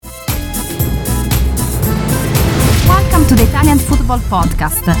Football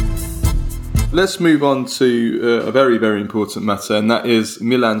Podcast. Let's move on to a very, very important matter, and that is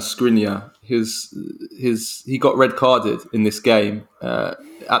Milan Skriniar. He got red carded in this game.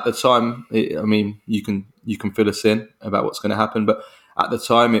 At the time, you can fill us in about what's going to happen, but at the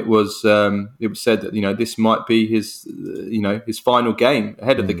time it was said that this might be his final game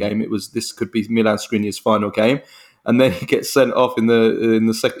ahead of the game. This could be Milan Skriniar's final game, and then he gets sent off in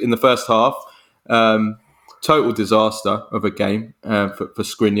the first half. Total disaster of a game for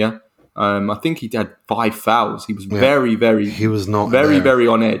Skriniar. I think he had 5 fouls. He was very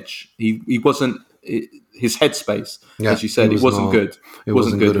on edge. He wasn't his headspace, as you said. It wasn't good. It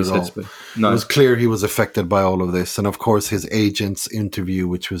wasn't good his at all. Headspace. No. It was clear he was affected by all of this, and of course his agent's interview,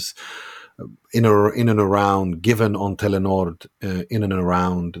 which was in and around given on Telenor in and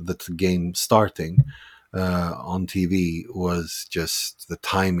around the game starting. On TV was just the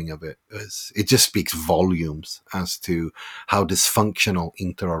timing of it. It just speaks volumes as to how dysfunctional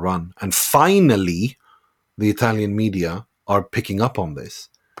Inter are run. And finally, the Italian media are picking up on this.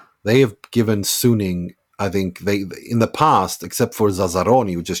 They have given Suning, I think, in the past, except for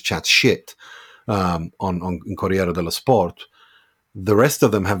Zazzaroni, who just chats shit in Corriere dello Sport, the rest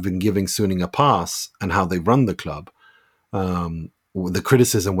of them have been giving Suning a pass and how they run the club. The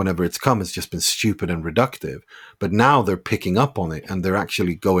criticism, whenever it's come, has just been stupid and reductive. But now they're picking up on it, and they're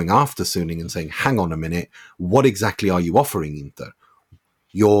actually going after Suning and saying, hang on a minute, what exactly are you offering Inter?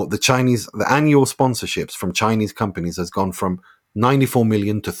 The annual sponsorships from Chinese companies has gone from 94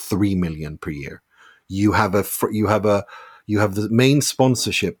 million to 3 million per year. You have the main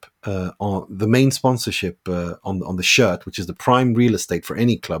sponsorship on the shirt, which is the prime real estate for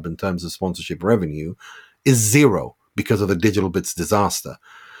any club in terms of sponsorship revenue, is zero. Because of the Digital Bits disaster,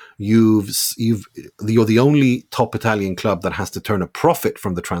 you're the only top Italian club that has to turn a profit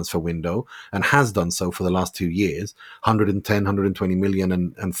from the transfer window and has done so for the last 2 years. 110, 120 million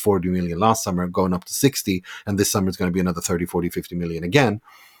and 40 million last summer, going up to 60, and this summer is going to be another 30, 40, 50 million again.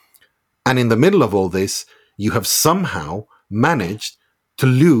 And in the middle of all this, you have somehow managed to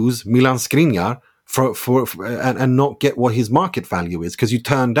lose Milan Skriniar and not get what his market value is, because you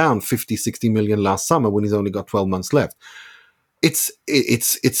turned down 50, 60 million last summer when he's only got 12 months left. It's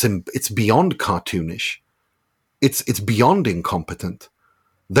beyond cartoonish. It's beyond incompetent.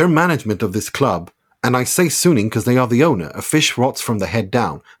 Their management of this club, and I say Suning because they are the owner, a fish rots from the head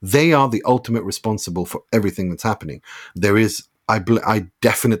down. They are the ultimate responsible for everything that's happening. I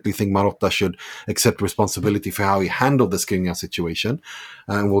definitely think Marotta should accept responsibility for how he handled the Skriniar situation,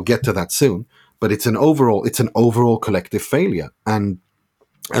 and we'll get to that soon. But it's an overall collective failure. And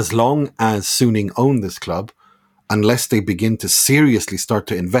as long as Suning own this club, unless they begin to seriously start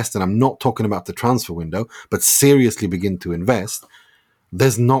to invest, and I'm not talking about the transfer window, but seriously begin to invest,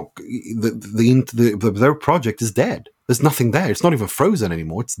 there's not their project is dead. There's nothing there. It's not even frozen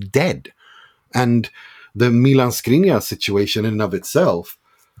anymore. It's dead. And the Milan Skriniar situation in and of itself,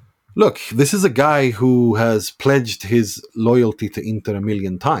 look, this is a guy who has pledged his loyalty to Inter a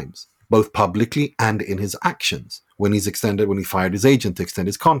million times, both publicly and in his actions. When he fired his agent to extend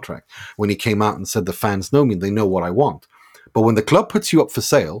his contract, when he came out and said the fans know me, they know what I want. But when the club puts you up for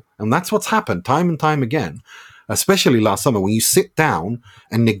sale, and that's what's happened time and time again, especially last summer, when you sit down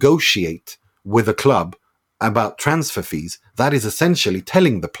and negotiate with a club about transfer fees, that is essentially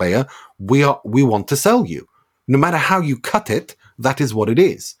telling the player, we want to sell you. No matter how you cut it, that is what it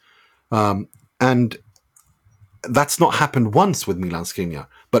is. And that's not happened once with Milan Skriniar,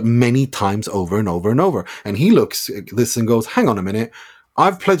 but many times over and over and over. And he looks at this and goes, hang on a minute,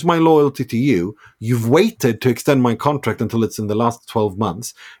 I've pledged my loyalty to you. You've waited to extend my contract until it's in the last 12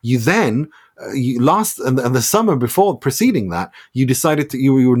 months. You then, and the summer before, preceding that, you decided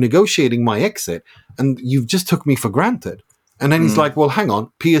you were negotiating my exit, and you've just took me for granted. And then he's like, well, hang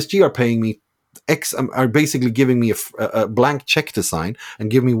on, PSG are paying me are basically giving me a blank check to sign, and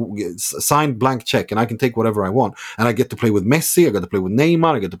give me a signed blank check, and I can take whatever I want. And I get to play with Messi, I get to play with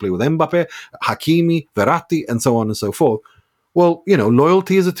Neymar, I get to play with Mbappe, Hakimi, Verratti, and so on and so forth. Well,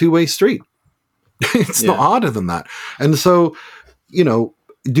 loyalty is a two-way street. It's not harder than that. And so,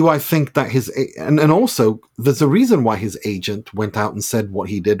 do I think that and also there's a reason why his agent went out and said what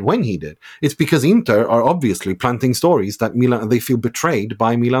he did when he did. It's because Inter are obviously planting stories that they feel betrayed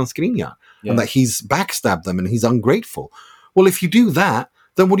by Milan Skriniar, and that he's backstabbed them and he's ungrateful. Well, if you do that,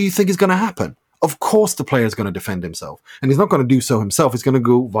 then what do you think is going to happen? Of course the player is going to defend himself, and he's not going to do so himself. He's going to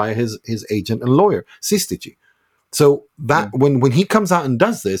go via his agent and lawyer, Sistici. So that when he comes out and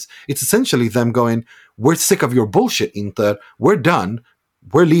does this, it's essentially them going, we're sick of your bullshit, Inter. We're done.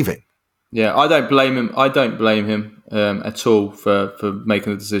 We're leaving. Yeah, I don't blame him. I don't blame him at all for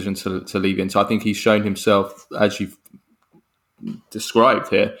making the decision to leave Inter. I think he's shown himself, as you've described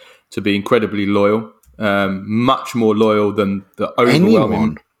here to be incredibly loyal, much more loyal than the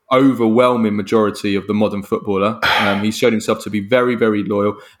Anyone. overwhelming majority of the modern footballer. He's shown himself to be very, very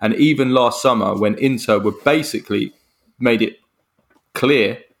loyal. And even last summer, when Inter were basically made it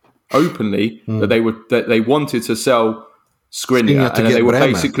clear openly that they wanted to sell Skriniar, to and get they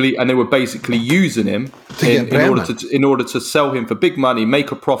were basically using him in order to sell him for big money,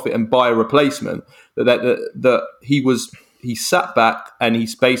 make a profit, and buy a replacement. That he sat back and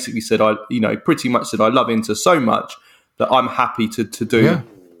he's basically said, pretty much said, I love Inter so much that I'm happy to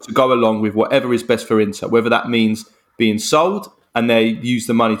go along with whatever is best for Inter, whether that means being sold and they use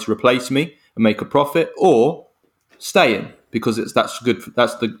the money to replace me and make a profit, or staying because that's good.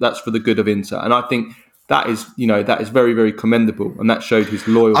 That's for the good of Inter, and I think that is very, very commendable, and that showed his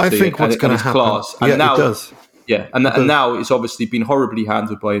loyalty. I think what's going to happen, class. And now, it does. Yeah, and now it's obviously been horribly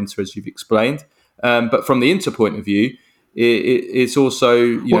handled by Inter, as you've explained. But from the Inter point of view, it's also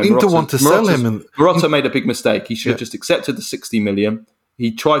Inter want to sell him. Marotta made a big mistake. He should have just accepted the 60 million. He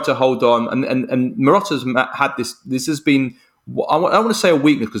tried to hold on, and Marotta's had this. This has been, I want to say, a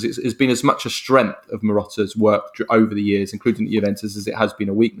weakness, because it's been as much a strength of Marotta's work over the years, including at Juventus, as it has been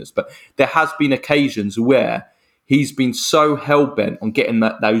a weakness. But there has been occasions where he's been so hell-bent on getting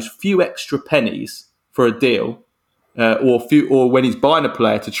those few extra pennies for a deal, or when he's buying a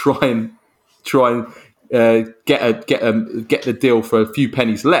player to try and get the deal for a few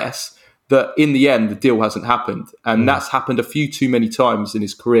pennies less, that in the end the deal hasn't happened, and that's happened a few too many times in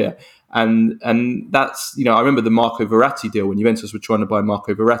his career. And that's, I remember the Marco Verratti deal when Juventus were trying to buy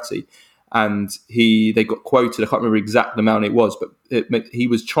Marco Verratti, and they got quoted. I can't remember the exact amount it was, but he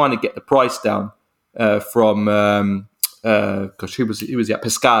was trying to get the price down from who was it?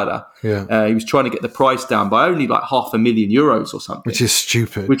 Pescara. Yeah. He was trying to get the price down by only like €500,000 or something, which is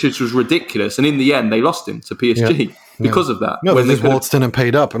stupid, which was ridiculous. And in the end, they lost him to PSG because of that. No, they waltzed in and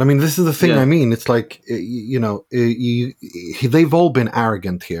paid up. And I mean, this is the thing. I mean, it's like they've all been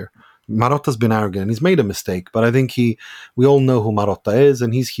arrogant here. Marotta's been arrogant. He's made a mistake, but I think we all know who Marotta is,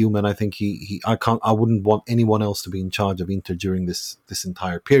 and he's human. I think I wouldn't want anyone else to be in charge of Inter during this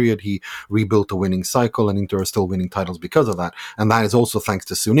entire period. He rebuilt a winning cycle, and Inter are still winning titles because of that. And that is also thanks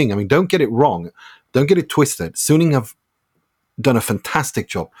to Suning. I mean, don't get it wrong. Don't get it twisted. Suning have done a fantastic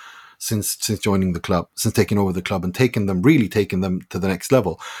job since joining the club, since taking over the club and taking them to the next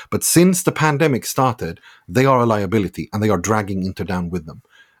level. But since the pandemic started, they are a liability, and they are dragging Inter down with them.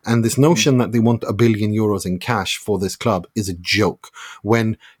 And this notion that they want €1 billion in cash for this club is a joke.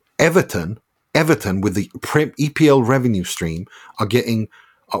 When Everton with the EPL revenue stream are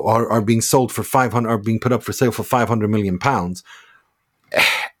being sold for 500, are being put up for sale for £500 million.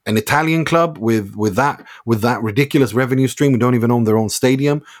 An Italian club with that ridiculous revenue stream, who don't even own their own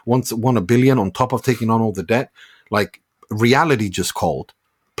stadium, won $1 billion on top of taking on all the debt. Like, reality just called.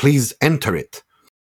 Please enter it.